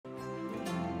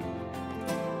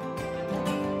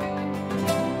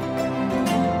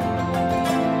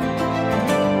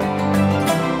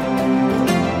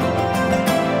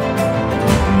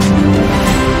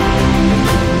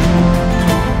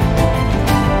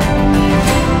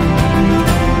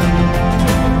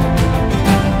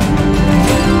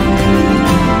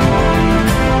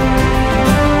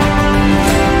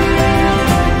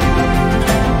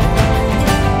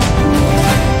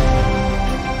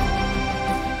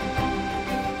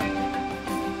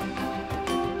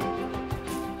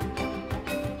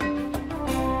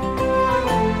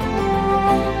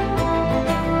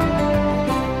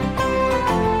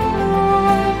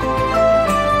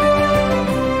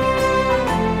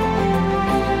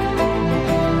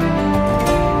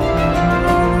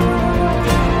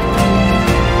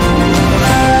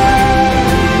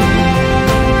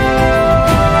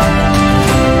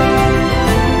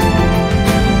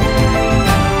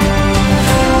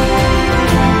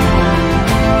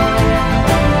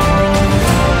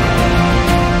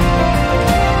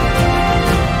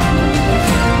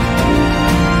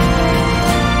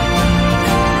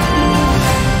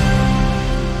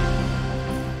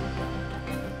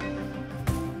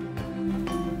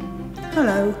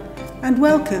Hello and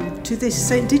welcome to this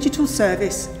digital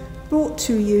service brought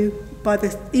to you by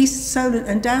the East Solent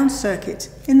and Downs Circuit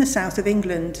in the south of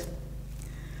England.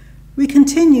 We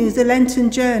continue the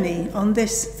Lenten journey on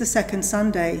this, the second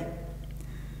Sunday.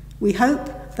 We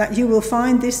hope that you will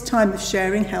find this time of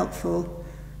sharing helpful.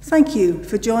 Thank you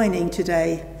for joining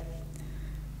today.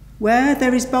 Where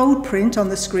there is bold print on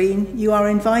the screen, you are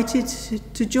invited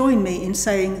to join me in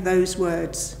saying those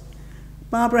words.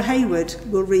 Barbara Hayward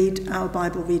will read our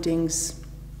Bible readings.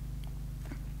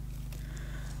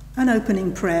 An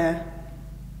opening prayer.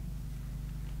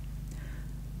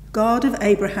 God of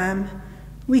Abraham,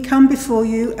 we come before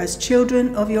you as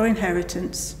children of your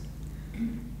inheritance.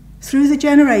 Through the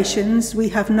generations, we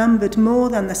have numbered more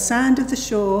than the sand of the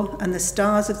shore and the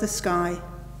stars of the sky.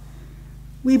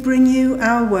 We bring you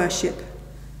our worship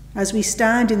as we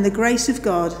stand in the grace of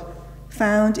God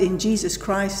found in Jesus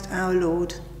Christ our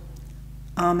Lord.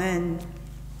 Amen.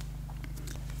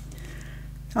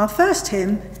 Our first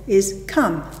hymn is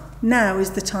Come, Now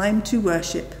is the Time to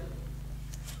Worship.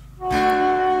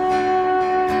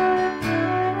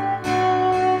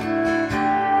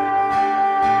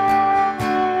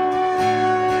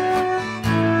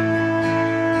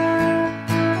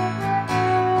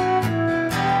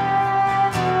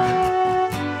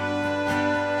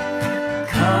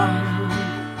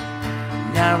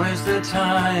 Now is the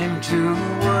time to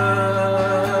worship.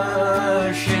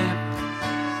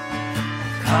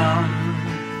 Come,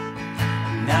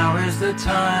 now is the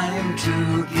time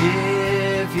to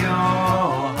give your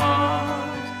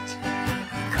heart.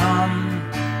 Come,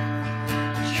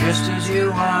 just as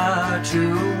you are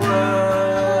to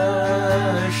worship.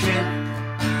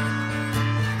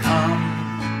 Come,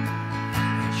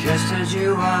 just as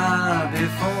you are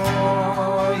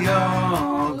before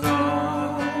your God.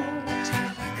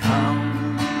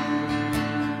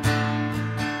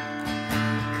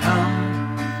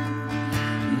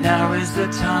 Now is the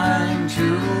time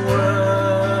to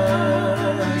worship.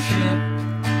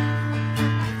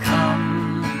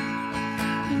 Come,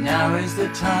 now is the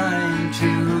time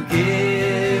to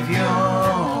give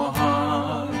your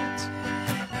heart.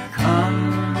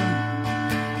 Come,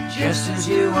 just as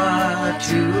you are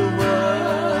to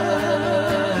worship.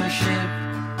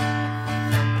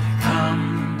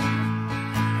 Come,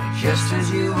 just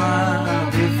as you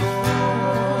are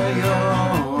before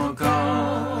your God.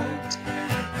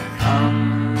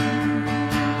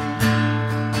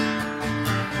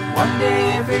 One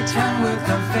day every tongue will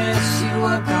confess you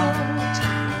are God.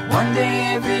 One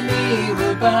day every knee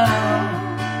will bow.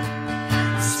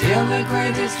 Still the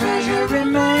greatest treasure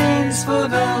remains for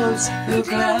those who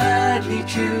gladly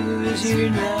choose you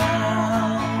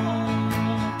now.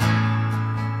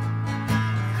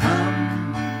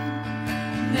 Come,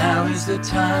 now is the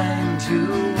time to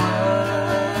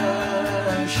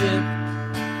worship.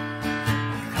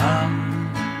 Come,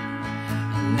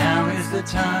 now is the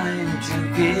time to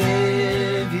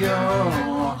give your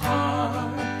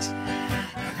heart.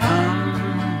 Come,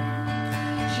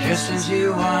 just as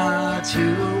you are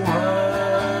to worship.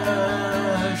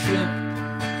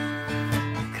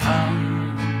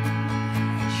 Come,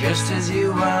 just as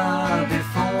you are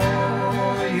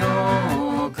before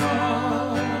your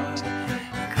God.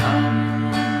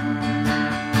 Come.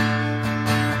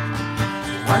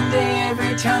 One day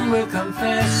every tongue will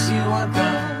confess you are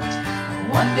God.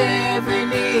 One day every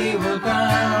knee will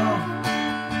bow.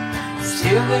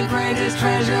 Still the greatest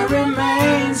treasure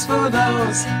remains for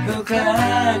those who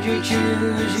gladly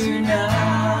choose you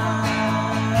now.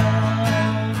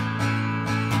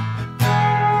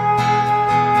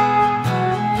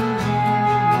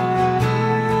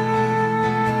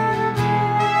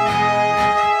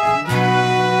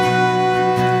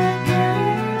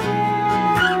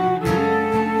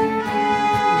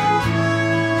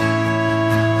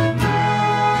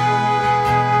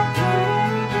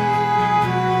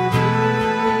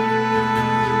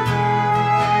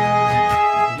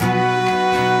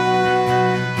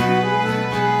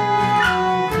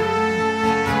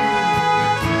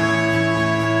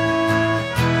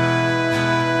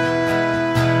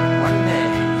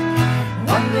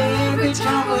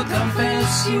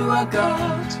 You are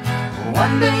God.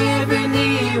 One day every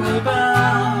knee will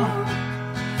bow.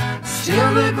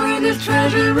 Still the greatest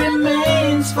treasure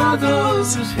remains for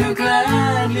those who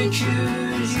gladly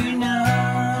choose you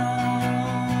now.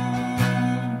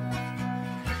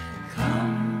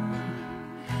 Come,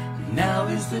 now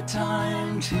is the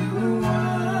time to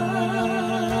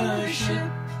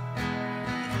worship.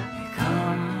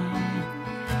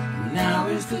 Come, now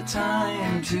is the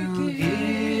time to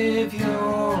give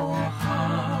your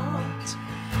heart.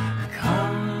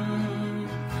 Come,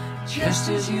 just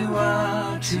as you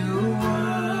are to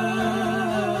worship.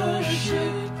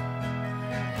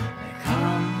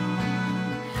 Come,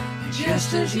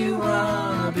 just as you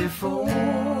are before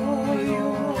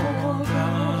your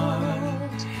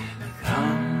God.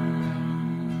 Come,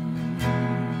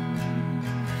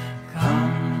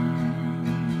 come,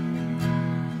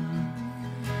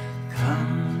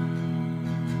 come.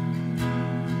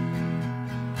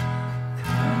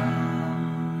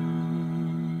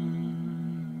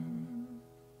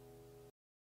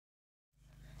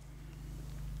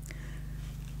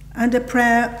 And a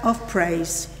prayer of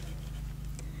praise.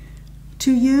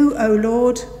 To you, O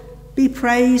Lord, be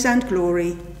praise and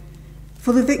glory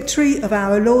for the victory of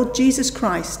our Lord Jesus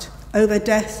Christ over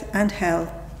death and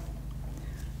hell.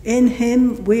 In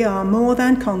him we are more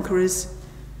than conquerors,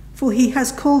 for he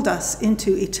has called us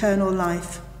into eternal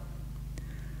life.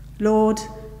 Lord,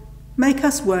 make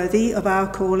us worthy of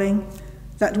our calling,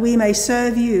 that we may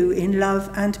serve you in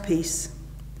love and peace.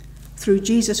 Through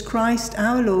Jesus Christ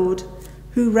our Lord,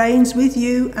 who reigns with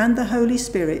you and the Holy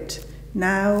Spirit,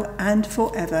 now and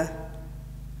forever.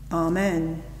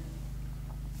 Amen.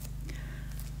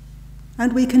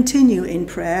 And we continue in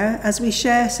prayer as we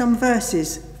share some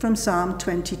verses from Psalm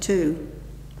 22,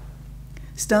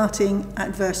 starting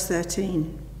at verse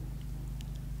 13.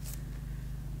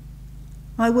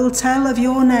 I will tell of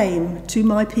your name to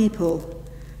my people.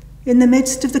 In the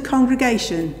midst of the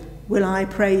congregation will I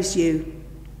praise you.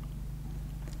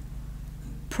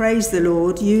 Praise the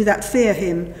Lord, you that fear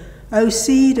him. O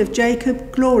seed of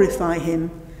Jacob, glorify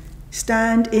him.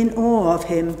 Stand in awe of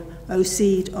him, O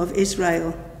seed of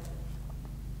Israel.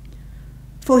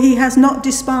 For he has not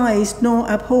despised nor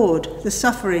abhorred the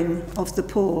suffering of the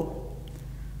poor.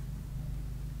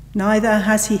 Neither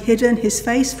has he hidden his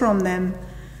face from them,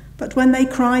 but when they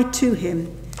cried to him,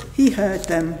 he heard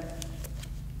them.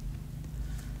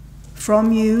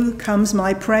 From you comes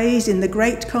my praise in the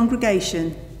great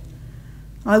congregation.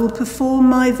 I will perform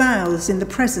my vows in the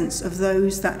presence of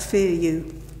those that fear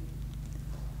you.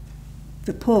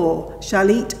 The poor shall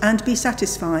eat and be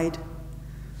satisfied.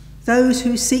 Those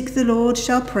who seek the Lord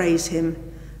shall praise him.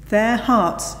 Their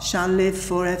hearts shall live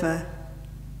forever.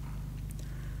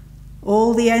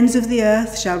 All the ends of the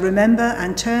earth shall remember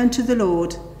and turn to the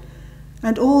Lord,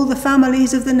 and all the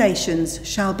families of the nations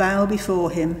shall bow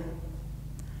before him.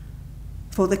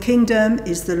 For the kingdom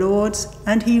is the Lord's,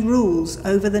 and he rules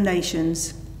over the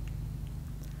nations.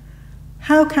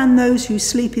 How can those who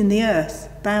sleep in the earth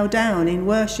bow down in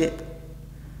worship?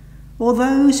 Or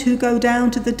those who go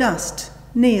down to the dust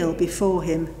kneel before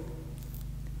him?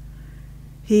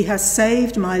 He has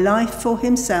saved my life for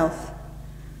himself.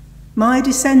 My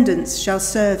descendants shall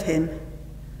serve him.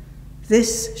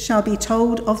 This shall be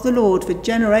told of the Lord for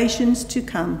generations to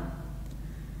come.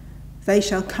 They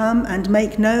shall come and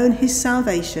make known his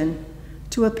salvation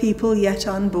to a people yet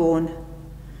unborn,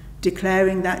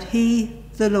 declaring that he,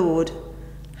 the Lord,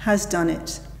 has done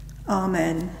it.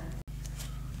 Amen.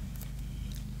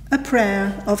 A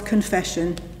prayer of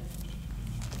confession.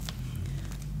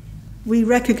 We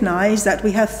recognize that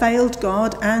we have failed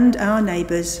God and our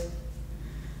neighbours.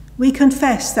 We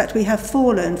confess that we have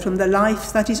fallen from the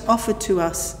life that is offered to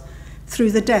us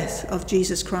through the death of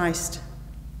Jesus Christ.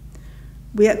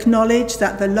 We acknowledge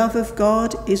that the love of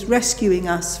God is rescuing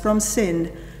us from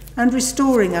sin and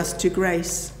restoring us to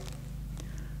grace.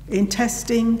 In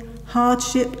testing,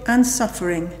 hardship and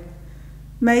suffering,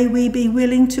 may we be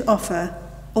willing to offer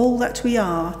all that we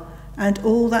are and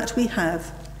all that we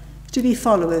have to be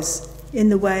followers in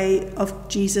the way of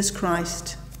Jesus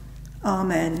Christ.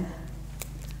 Amen.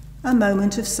 A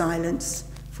moment of silence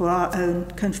for our own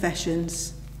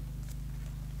confessions.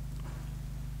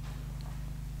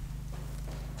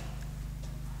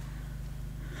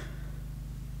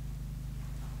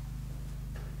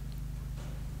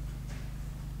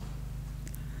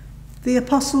 The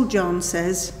Apostle John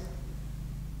says,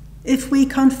 "If we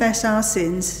confess our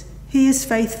sins, he is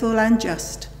faithful and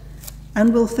just,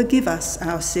 and will forgive us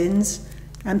our sins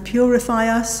and purify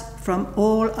us from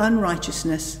all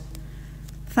unrighteousness.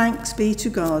 Thanks be to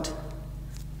God.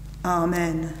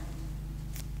 Amen."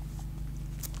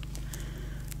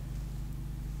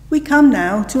 We come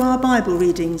now to our Bible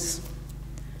readings.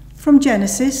 From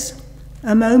Genesis,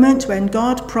 a moment when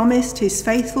God promised his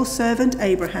faithful servant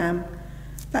Abraham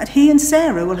that he and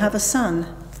Sarah will have a son.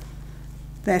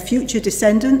 Their future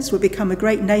descendants will become a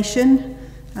great nation,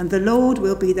 and the Lord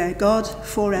will be their God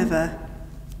forever.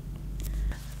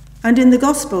 And in the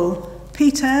Gospel,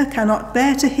 Peter cannot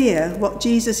bear to hear what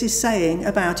Jesus is saying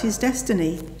about his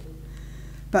destiny.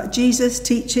 But Jesus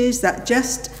teaches that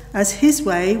just as his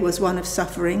way was one of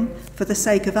suffering for the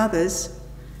sake of others,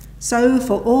 so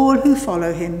for all who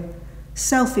follow him,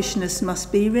 selfishness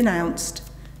must be renounced,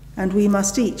 and we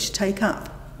must each take up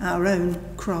our own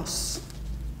cross.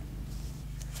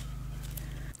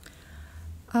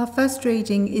 Our first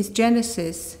reading is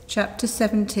Genesis chapter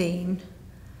 17,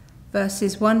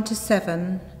 verses 1 to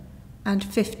 7 and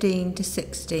 15 to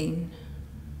 16.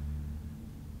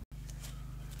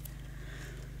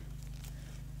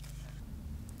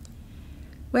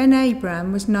 When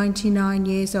Abram was 99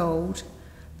 years old,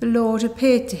 the Lord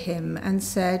appeared to him and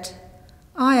said,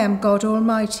 "I am God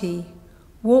Almighty.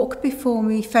 Walk before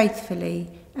me faithfully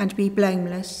and be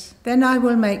blameless. Then I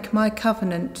will make my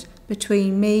covenant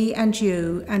between me and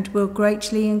you and will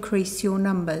greatly increase your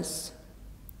numbers."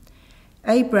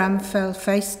 Abram fell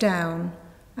face down,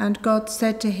 and God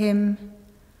said to him,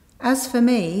 "As for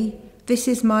me, this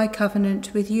is my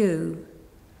covenant with you.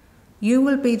 You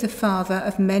will be the father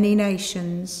of many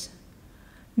nations.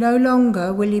 No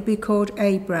longer will you be called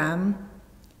Abram.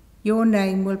 Your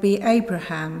name will be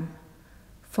Abraham,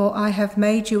 for I have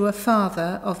made you a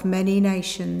father of many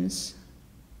nations.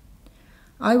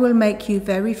 I will make you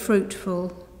very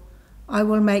fruitful. I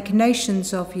will make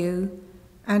nations of you,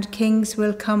 and kings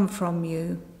will come from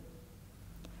you.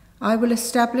 I will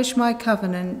establish my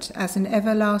covenant as an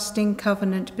everlasting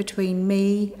covenant between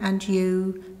me and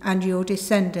you and your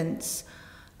descendants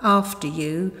after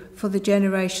you for the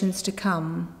generations to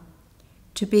come,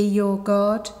 to be your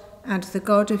God and the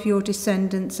God of your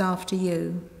descendants after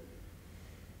you."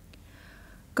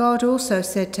 God also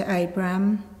said to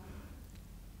Abram,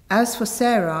 "As for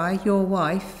Sarai, your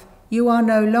wife, you are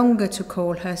no longer to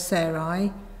call her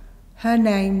Sarai. Her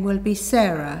name will be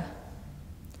Sarah.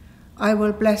 I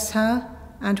will bless her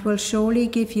and will surely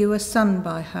give you a son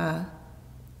by her.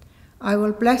 I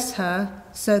will bless her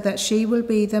so that she will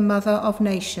be the mother of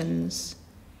nations.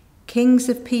 Kings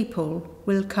of people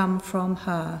will come from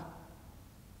her."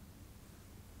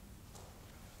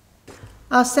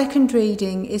 Our second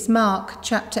reading is Mark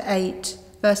chapter 8,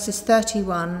 verses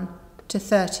 31 to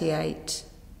 38.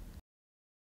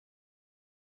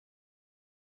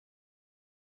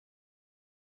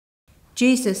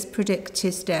 Jesus predicts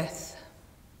his death.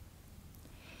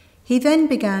 He then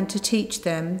began to teach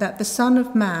them that the Son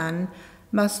of Man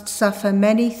must suffer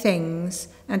many things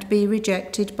and be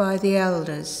rejected by the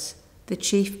elders, the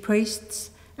chief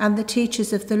priests, and the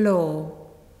teachers of the law,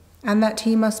 and that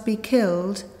he must be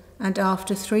killed and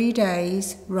after 3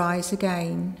 days rise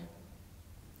again.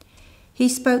 He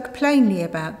spoke plainly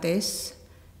about this,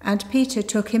 and Peter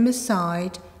took him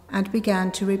aside and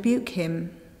began to rebuke him.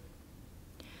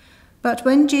 But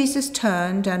when Jesus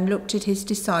turned and looked at his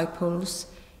disciples,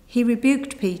 he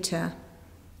rebuked Peter.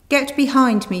 "Get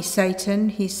behind me, Satan,"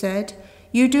 he said.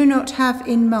 "You do not have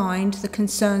in mind the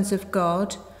concerns of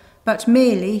God, but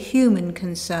merely human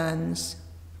concerns."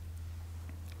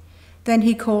 Then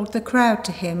he called the crowd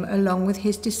to him along with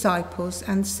his disciples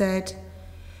and said,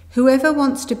 "Whoever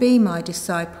wants to be my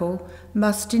disciple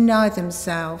must deny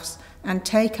themselves and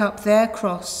take up their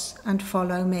cross and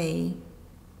follow me.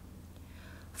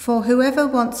 For whoever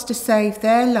wants to save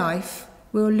their life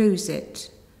will lose it.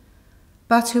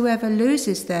 But whoever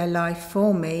loses their life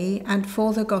for me and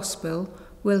for the gospel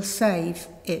will save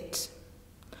it.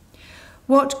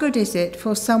 What good is it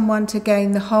for someone to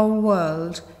gain the whole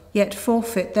world, yet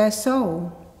forfeit their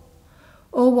soul?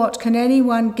 Or what can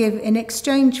anyone give in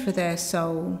exchange for their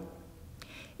soul?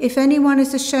 If anyone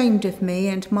is ashamed of me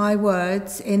and my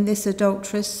words in this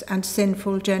adulterous and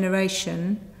sinful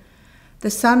generation, the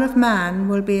Son of Man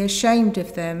will be ashamed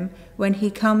of them when he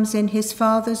comes in his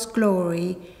Father's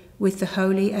glory with the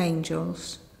holy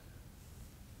angels."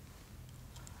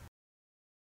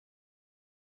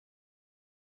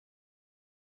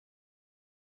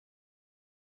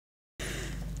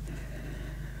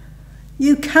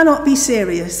 "You cannot be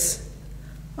serious.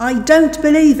 I don't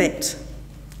believe it."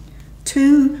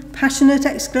 2 passionate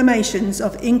exclamations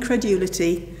of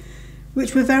incredulity,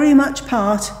 which were very much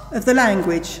part of the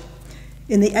language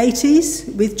in the 80s,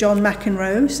 with John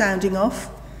McEnroe sounding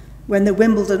off when the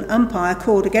Wimbledon umpire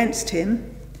called against him,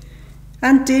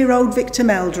 and dear old Victor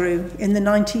Meldrew in the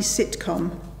 90s sitcom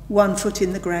One Foot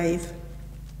in the Grave.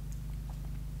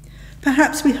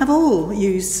 Perhaps we have all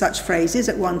used such phrases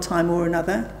at one time or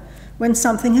another when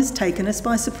something has taken us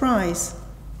by surprise,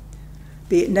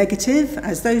 be it negative,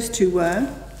 as those two were,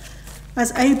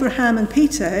 as Abraham and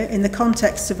Peter in the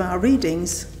context of our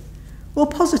readings, or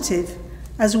positive,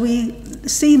 as we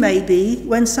see maybe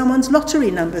when someone's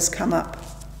lottery numbers come up.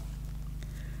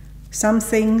 Some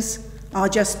things are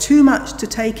just too much to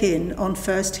take in on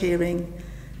first hearing,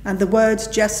 and the words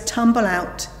just tumble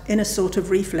out in a sort of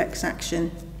reflex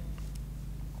action.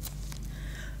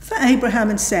 For Abraham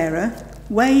and Sarah,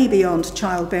 way beyond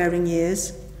childbearing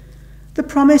years, The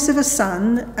promise of a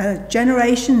son and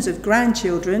generations of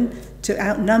grandchildren to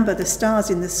outnumber the stars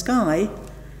in the sky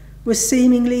was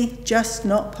seemingly just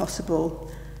not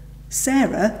possible.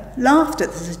 Sarah laughed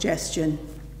at the suggestion,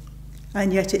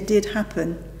 and yet it did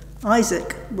happen.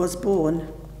 Isaac was born.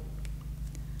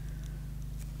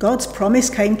 God's promise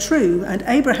came true, and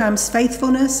Abraham's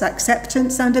faithfulness,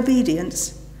 acceptance, and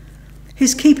obedience,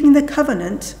 his keeping the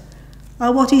covenant,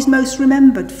 are what he's most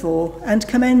remembered for and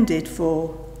commended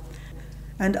for,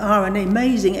 and are an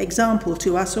amazing example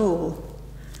to us all.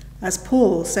 As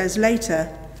Paul says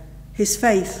later, his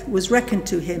faith was reckoned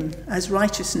to him as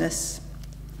righteousness.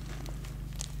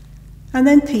 And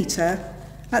then Peter,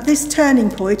 at this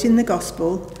turning point in the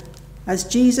gospel, as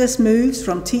Jesus moves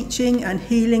from teaching and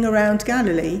healing around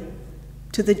Galilee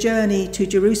to the journey to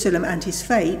Jerusalem and his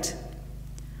fate,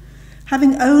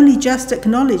 having only just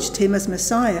acknowledged him as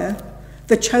Messiah,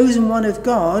 the chosen one of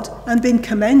God, and been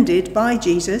commended by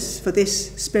Jesus for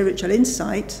this spiritual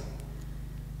insight,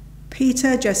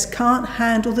 Peter just can't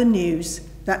handle the news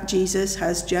that Jesus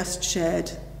has just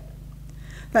shared,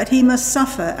 that he must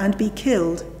suffer and be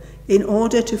killed in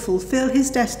order to fulfill his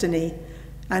destiny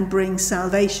and bring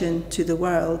salvation to the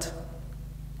world.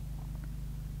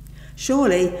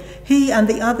 Surely he and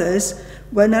the others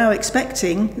were now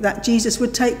expecting that Jesus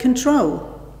would take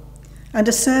control and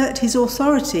assert his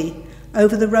authority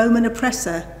over the Roman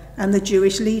oppressor and the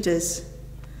Jewish leaders.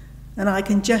 And I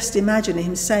can just imagine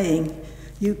him saying,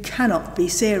 "You cannot be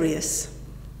serious."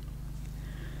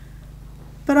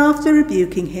 But after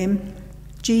rebuking him,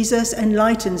 Jesus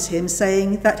enlightens him,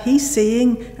 saying that he's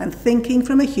seeing and thinking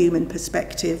from a human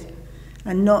perspective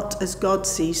and not as God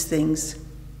sees things.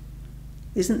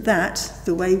 Isn't that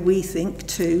the way we think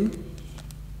too?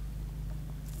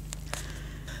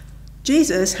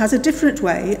 Jesus has a different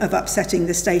way of upsetting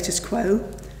the status quo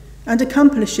and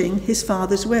accomplishing his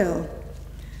Father's will,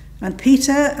 and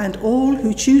Peter and all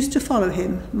who choose to follow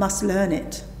him must learn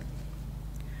it.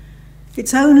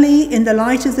 It's only in the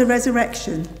light of the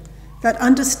resurrection that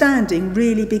understanding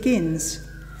really begins,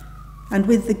 and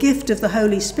with the gift of the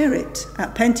Holy Spirit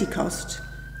at Pentecost,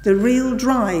 the real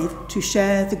drive to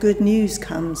share the good news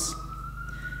comes,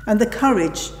 and the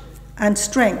courage and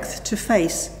strength to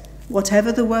face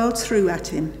whatever the world threw at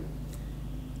him,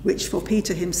 which for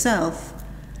Peter himself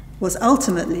was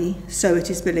ultimately, so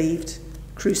it is believed,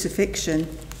 crucifixion.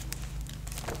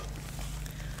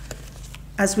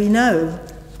 As we know,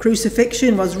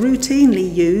 crucifixion was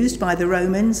routinely used by the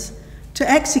Romans to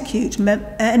execute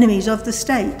enemies of the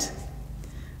state,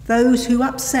 those who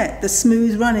upset the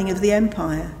smooth running of the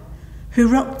empire, who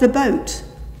rocked the boat,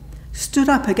 stood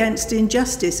up against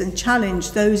injustice and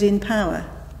challenged those in power.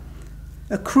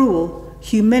 A cruel,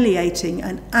 humiliating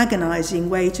and agonizing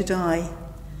way to die.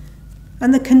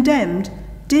 And the condemned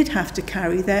did have to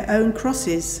carry their own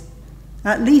crosses,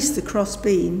 at least the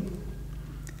crossbeam.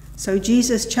 So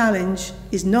Jesus' challenge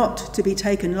is not to be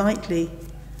taken lightly.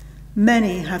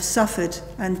 Many have suffered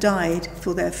and died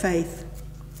for their faith.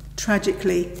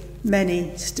 Tragically,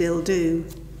 many still do.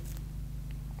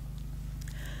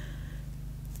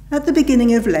 At the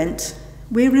beginning of Lent,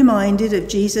 we're reminded of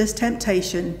Jesus'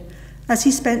 temptation as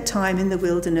he spent time in the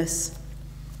wilderness.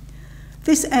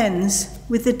 This ends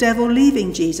with the devil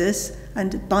leaving Jesus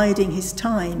and biding his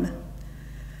time.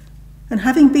 And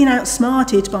having been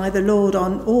outsmarted by the Lord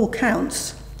on all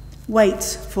counts,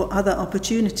 waits for other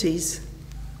opportunities.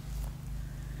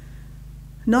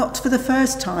 Not for the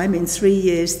first time in 3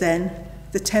 years then,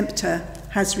 the tempter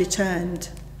has returned.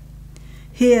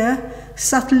 Here,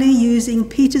 subtly using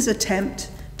Peter's attempt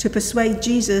to persuade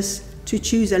Jesus to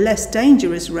choose a less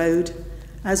dangerous road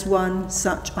as one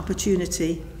such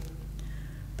opportunity.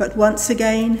 But once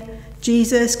again,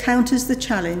 Jesus counters the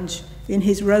challenge in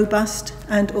his robust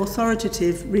and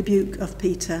authoritative rebuke of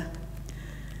Peter.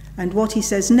 And what he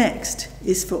says next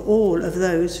is for all of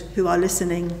those who are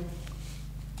listening.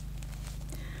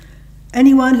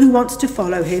 Anyone who wants to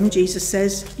follow him, Jesus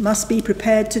says, must be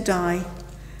prepared to die,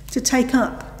 to take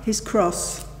up his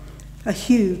cross, a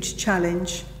huge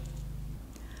challenge.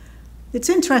 It's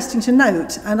interesting to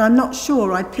note, and I'm not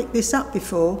sure I'd picked this up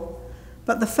before,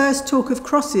 but the first talk of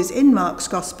crosses in Mark's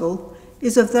Gospel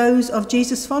is of those of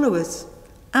Jesus' followers,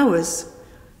 ours,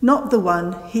 not the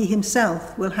one he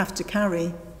himself will have to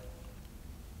carry.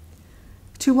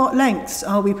 To what lengths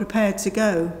are we prepared to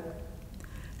go?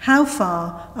 How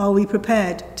far are we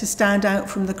prepared to stand out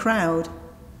from the crowd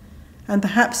and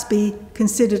perhaps be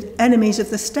considered enemies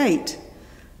of the state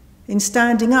in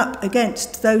standing up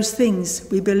against those things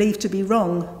we believe to be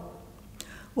wrong,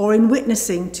 or in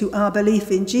witnessing to our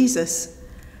belief in Jesus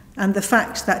and the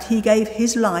fact that he gave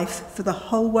his life for the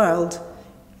whole world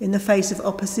in the face of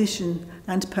opposition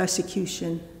and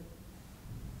persecution.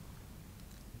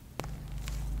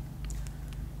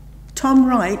 Tom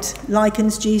Wright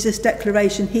likens Jesus'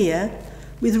 declaration here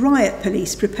with riot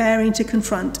police preparing to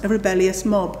confront a rebellious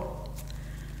mob,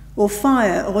 or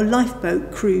fire or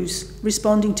lifeboat crews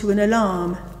responding to an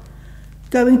alarm,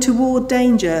 going toward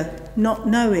danger, not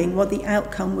knowing what the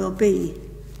outcome will be,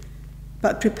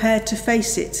 but prepared to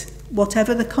face it,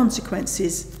 whatever the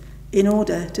consequences, in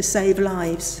order to save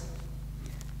lives,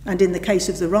 and in the case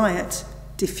of the riot,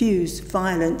 diffuse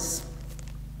violence.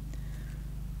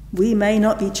 We may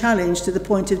not be challenged to the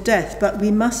point of death, but we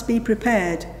must be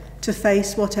prepared to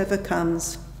face whatever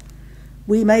comes.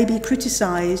 We may be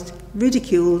criticised,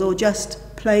 ridiculed, or just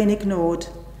plain ignored.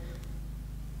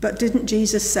 But didn't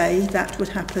Jesus say that would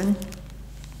happen?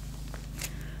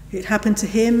 It happened to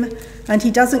him, and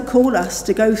he doesn't call us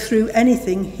to go through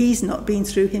anything he's not been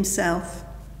through himself.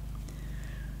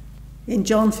 In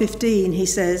John 15, he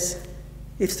says,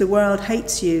 "If the world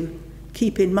hates you,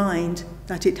 keep in mind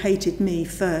that it hated me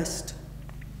first."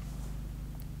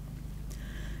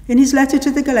 In his letter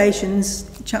to the Galatians,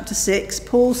 chapter 6,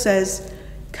 Paul says,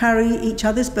 "Carry each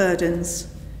other's burdens,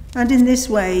 and in this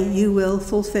way you will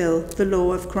fulfill the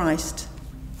law of Christ."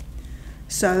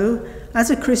 So, as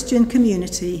a Christian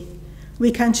community,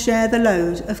 we can share the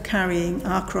load of carrying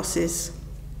our crosses.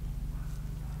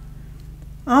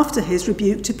 After his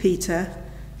rebuke to Peter,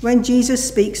 when Jesus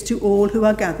speaks to all who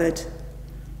are gathered,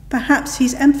 perhaps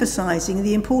he's emphasizing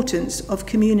the importance of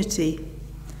community,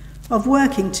 of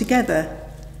working together,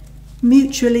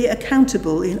 mutually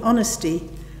accountable in honesty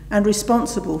and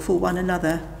responsible for one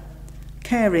another,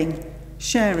 caring,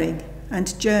 sharing,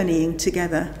 and journeying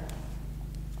together.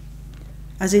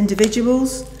 As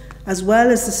individuals, as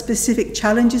well as the specific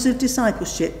challenges of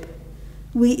discipleship,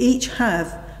 we each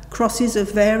have crosses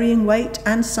of varying weight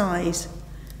and size,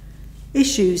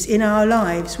 issues in our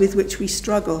lives with which we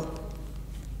struggle,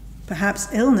 perhaps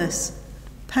illness,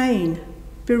 pain,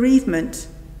 bereavement,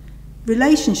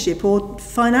 relationship or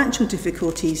financial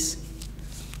difficulties,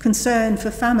 concern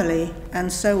for family,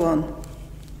 and so on.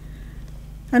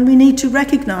 And we need to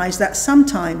recognise that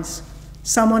sometimes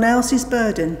someone else's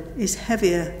burden is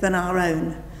heavier than our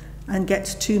own and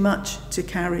gets too much to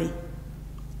carry.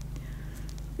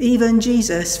 Even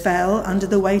Jesus fell under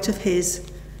the weight of his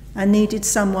and needed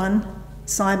someone,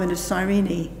 Simon of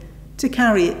Cyrene, to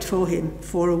carry it for him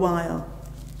for a while.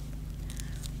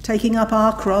 Taking up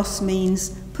our cross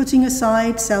means putting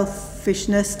aside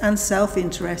selfishness and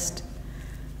self-interest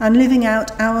and living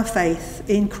out our faith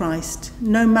in Christ,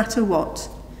 no matter what,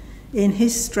 in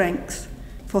his strength,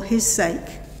 for his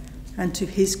sake, and to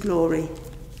his glory.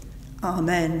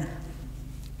 Amen.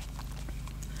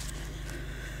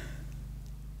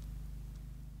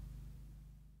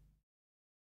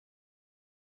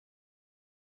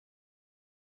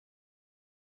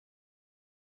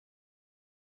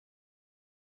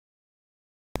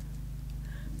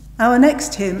 Our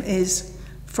next hymn is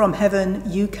 "From Heaven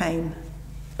You Came."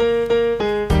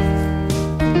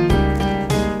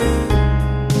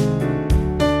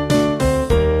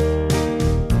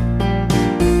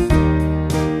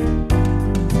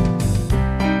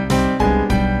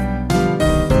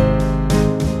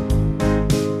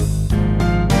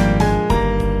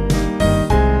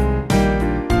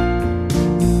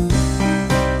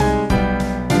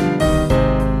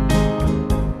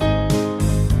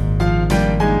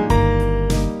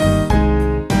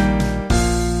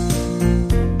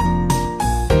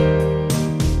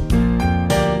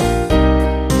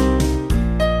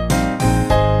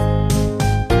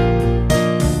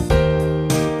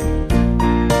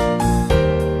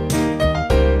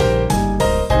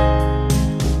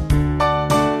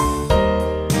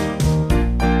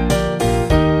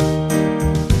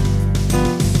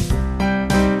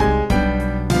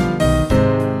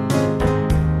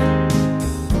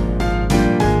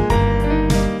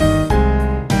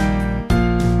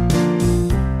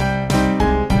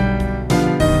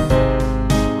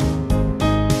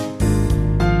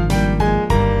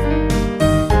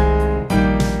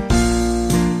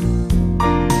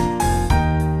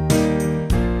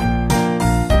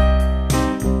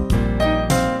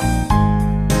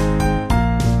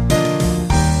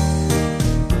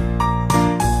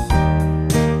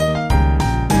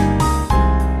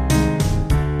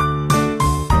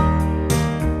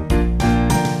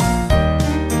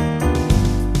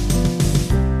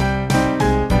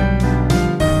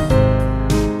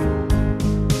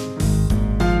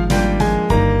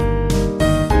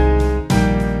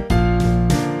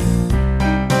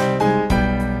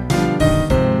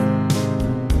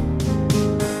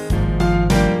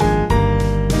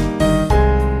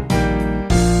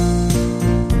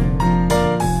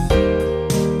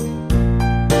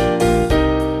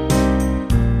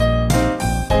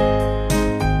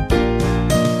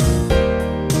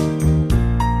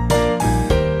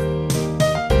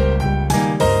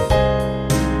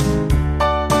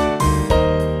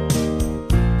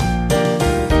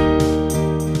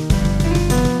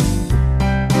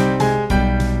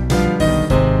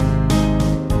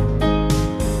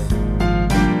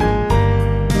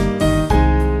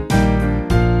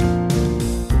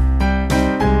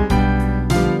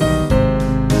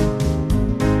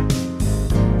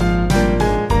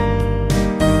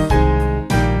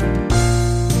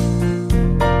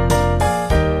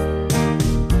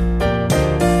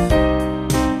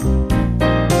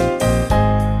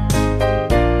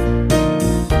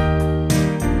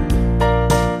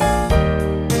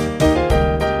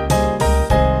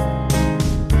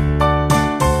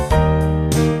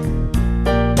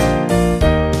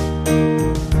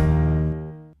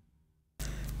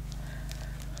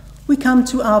 we come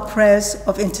to our prayers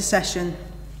of intercession.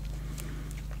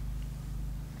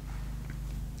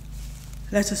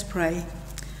 Let us pray.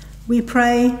 We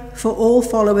pray for all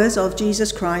followers of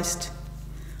Jesus Christ,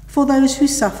 for those who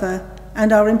suffer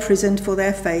and are imprisoned for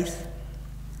their faith,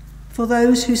 for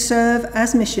those who serve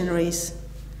as missionaries,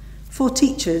 for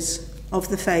teachers of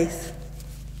the faith.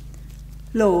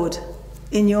 Lord,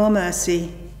 in your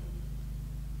mercy,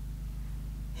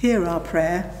 hear our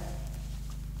prayer.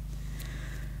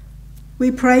 We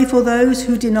pray for those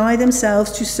who deny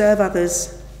themselves to serve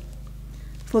others,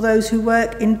 for those who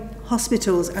work in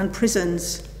hospitals and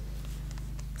prisons,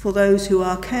 for those who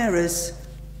are carers,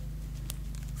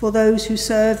 for those who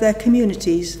serve their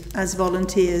communities as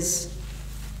volunteers.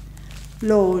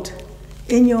 Lord,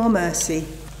 in your mercy,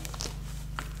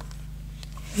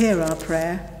 hear our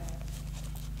prayer.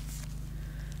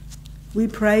 We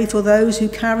pray for those who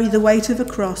carry the weight of a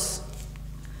cross,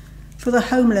 for the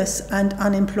homeless and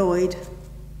unemployed,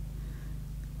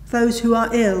 those who are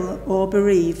ill or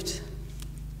bereaved,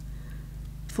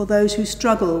 for those who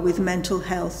struggle with mental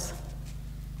health.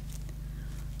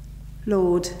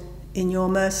 Lord, in your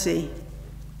mercy,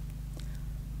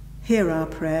 hear our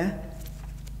prayer.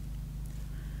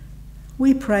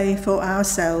 We pray for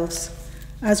ourselves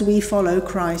as we follow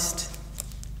Christ,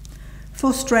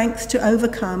 for strength to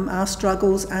overcome our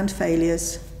struggles and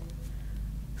failures,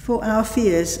 for our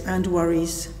fears and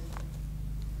worries,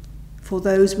 for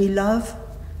those we love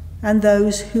and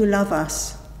those who love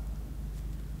us.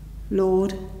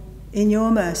 Lord, in your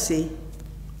mercy,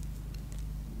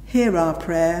 hear our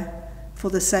prayer for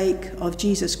the sake of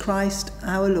Jesus Christ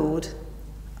our Lord.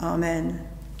 Amen.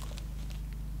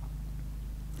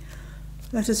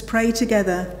 Let us pray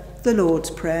together the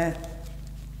Lord's Prayer.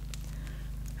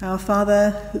 Our Father,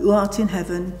 who art in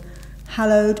heaven,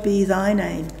 hallowed be thy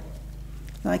name.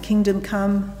 Thy kingdom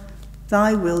come,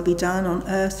 thy will be done on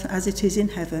earth as it is in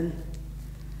heaven.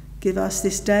 Give us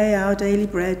this day our daily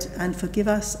bread, and forgive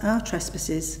us our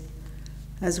trespasses,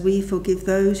 as we forgive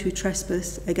those who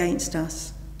trespass against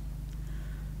us.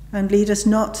 And lead us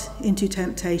not into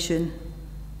temptation,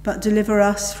 but deliver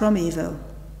us from evil.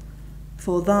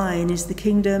 For thine is the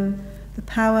kingdom, the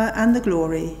power and the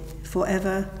glory, for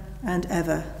ever and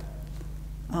ever.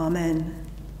 Amen.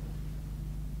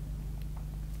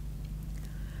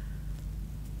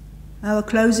 Our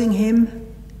closing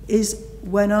hymn is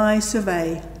When I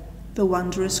Survey the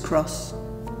Wondrous Cross.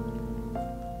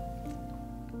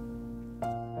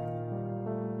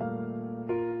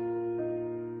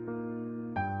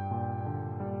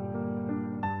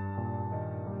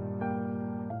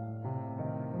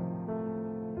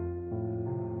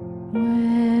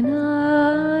 When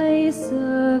I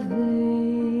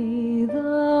survey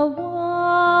the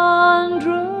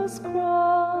wondrous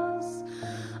cross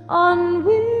on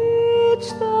which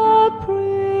the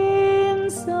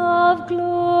Prince of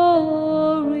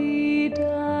Glory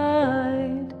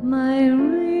died, my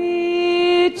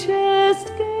richest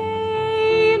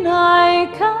gain I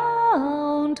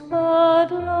count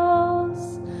but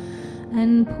loss,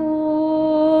 and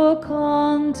pour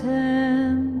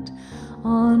content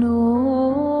on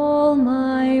all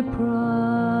my pride.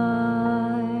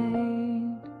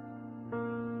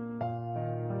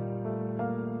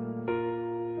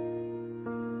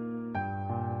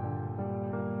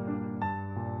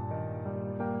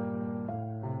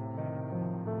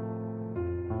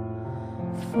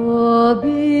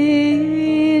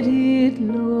 Forbid it,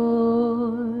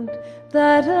 Lord,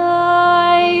 that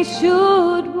I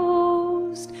should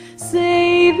boast,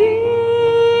 save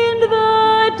in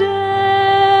the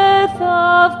death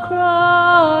of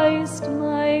Christ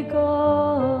my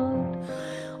God.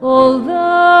 All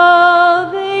the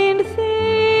vain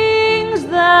things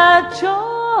that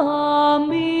charm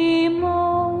me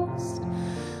most,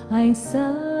 I sacrifice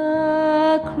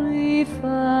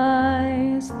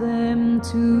them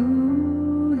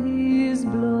to his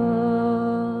blood.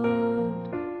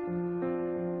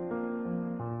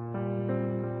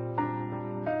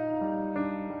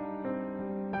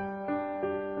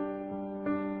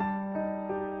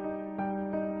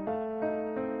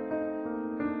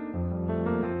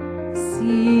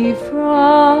 See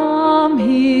from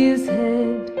his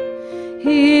head,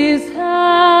 his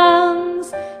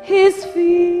hands, his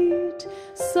feet,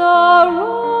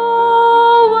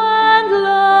 sorrow and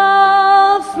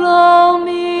love flow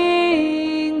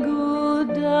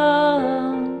mingled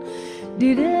down.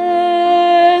 Did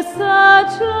e'er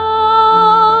such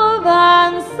love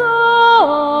and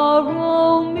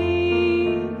sorrow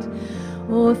meet,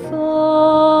 or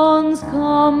thorns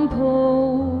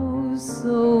compose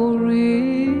so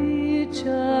rich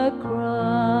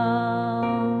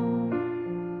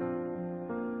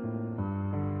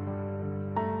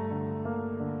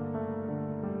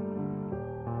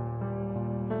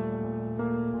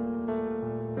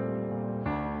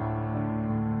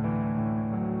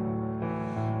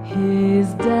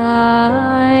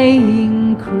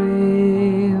dyeing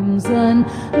crimson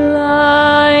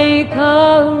like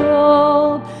a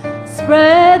robe,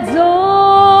 spreads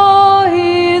o'er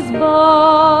his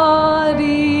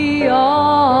body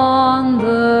on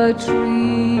the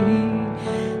tree.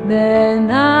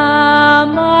 Then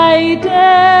am I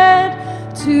dead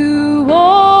to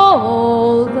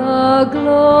all the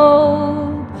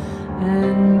globe,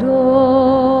 and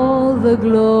all the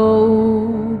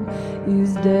globe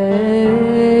is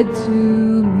dead to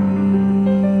me.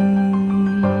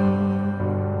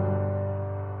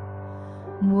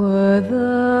 Were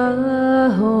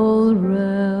the whole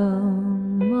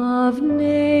realm of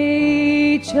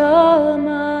nature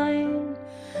mine,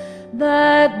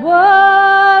 that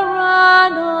were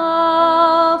an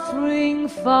offering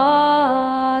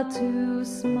far too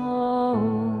small.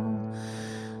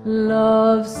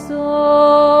 Love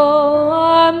so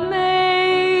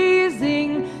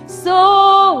amazing,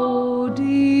 so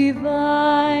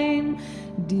divine,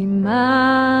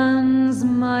 demands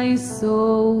my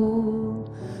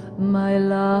soul, my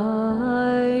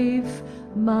life,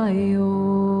 my own.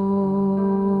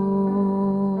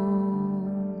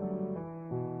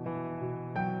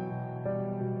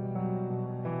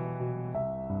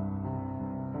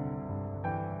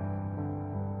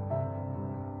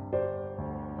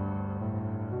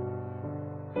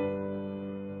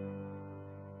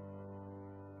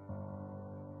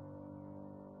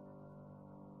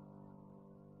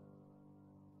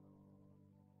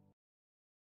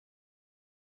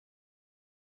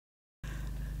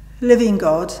 Living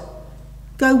God,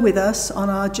 go with us on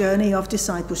our journey of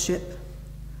discipleship.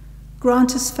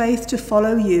 Grant us faith to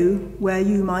follow you where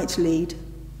you might lead,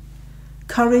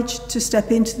 courage to step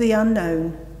into the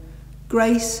unknown,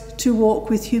 grace to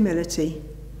walk with humility,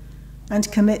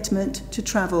 and commitment to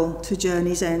travel to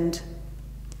journey's end.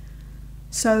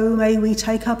 So may we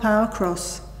take up our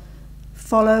cross,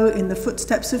 follow in the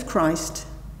footsteps of Christ,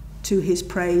 to his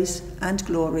praise and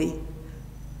glory.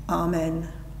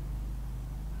 Amen.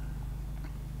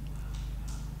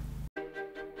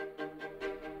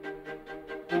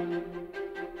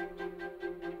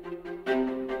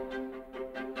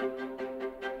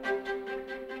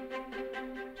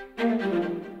 Thank you.